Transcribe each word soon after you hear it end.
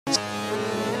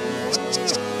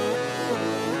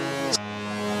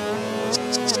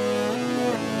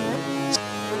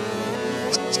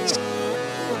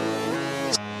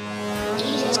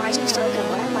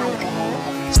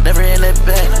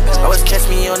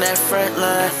on that front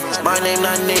line. My name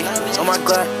not Nick, on my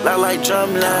Glock, loud like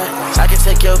drumline. I can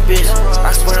take your bitch,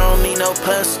 I swear I don't need no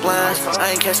plus lines.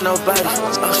 I ain't catch nobody,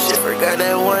 oh shit, forgot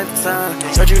that one time.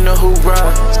 Heard you know who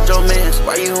robbed, Joe Mans,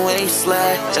 why you ain't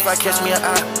slide? If I catch me an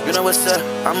eye, you know what's up,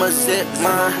 I'ma zip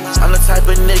mine. I'm the type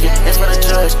of nigga, in front of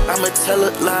judge, I'ma tell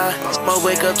a lie. My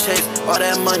wake up chase, all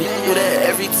that money, do that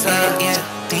every time. Yeah,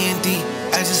 D&D,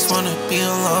 I just wanna be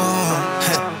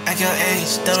alone. At your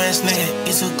age, dumbass nigga,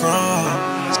 you too grown.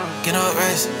 Get no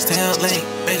rest, stay up late,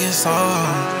 making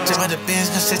songs. Jump out the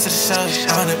Benz, go straight to the show.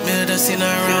 I'm in the middle, don't see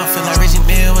nothing wrong. Feel like Reggie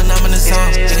Mill when I'm in the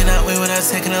zone. Taking out way without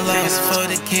taking a loss. For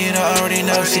the kid, I already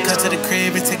know. She come to the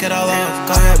crib and take it all off.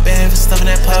 Go ahead, babe, for stuff in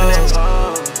that pole.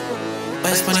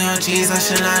 West money on G's, I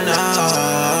should not know.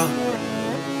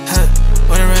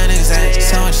 Where the real niggas at?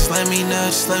 Someone just let me know,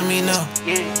 just let me know.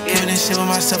 Giving this shit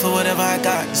with myself or whatever I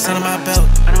got, it's under my belt.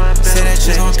 Say that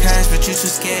you gon' cash, but you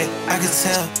too scared, I can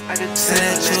tell. Say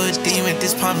that you a demon,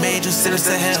 this pump made you send us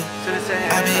to hell.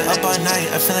 I been up all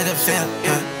night, I feel like a vamp.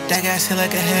 That gas hit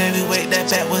like a heavyweight, that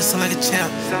bat was sound like a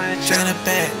champ. Drain the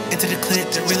bag, into the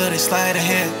clip, the reload, they slide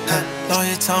ahead.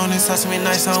 Lawyer tone and talk to me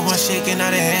nice, on one shit getting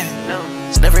out of hand.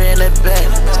 Never in the back,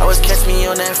 always catch me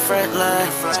on that front line.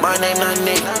 My name not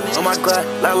Nick, on my Glock,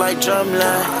 loud like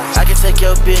drumline. I can take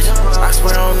your bitch, I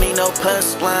swear I don't need no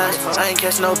plus lines. I ain't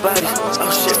catch nobody, oh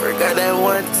shit, forgot that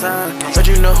one time. Heard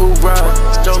you know who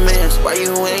robbed, Joe Mans, why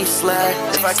you ain't slide?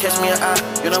 If I catch me an eye,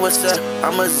 you know what's up,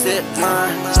 I'ma zip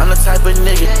mine. I'm the type of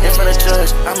nigga, in front of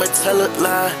judge, I'ma tell a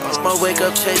lie. My wake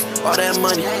up chase, all that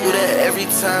money, do that every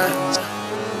time.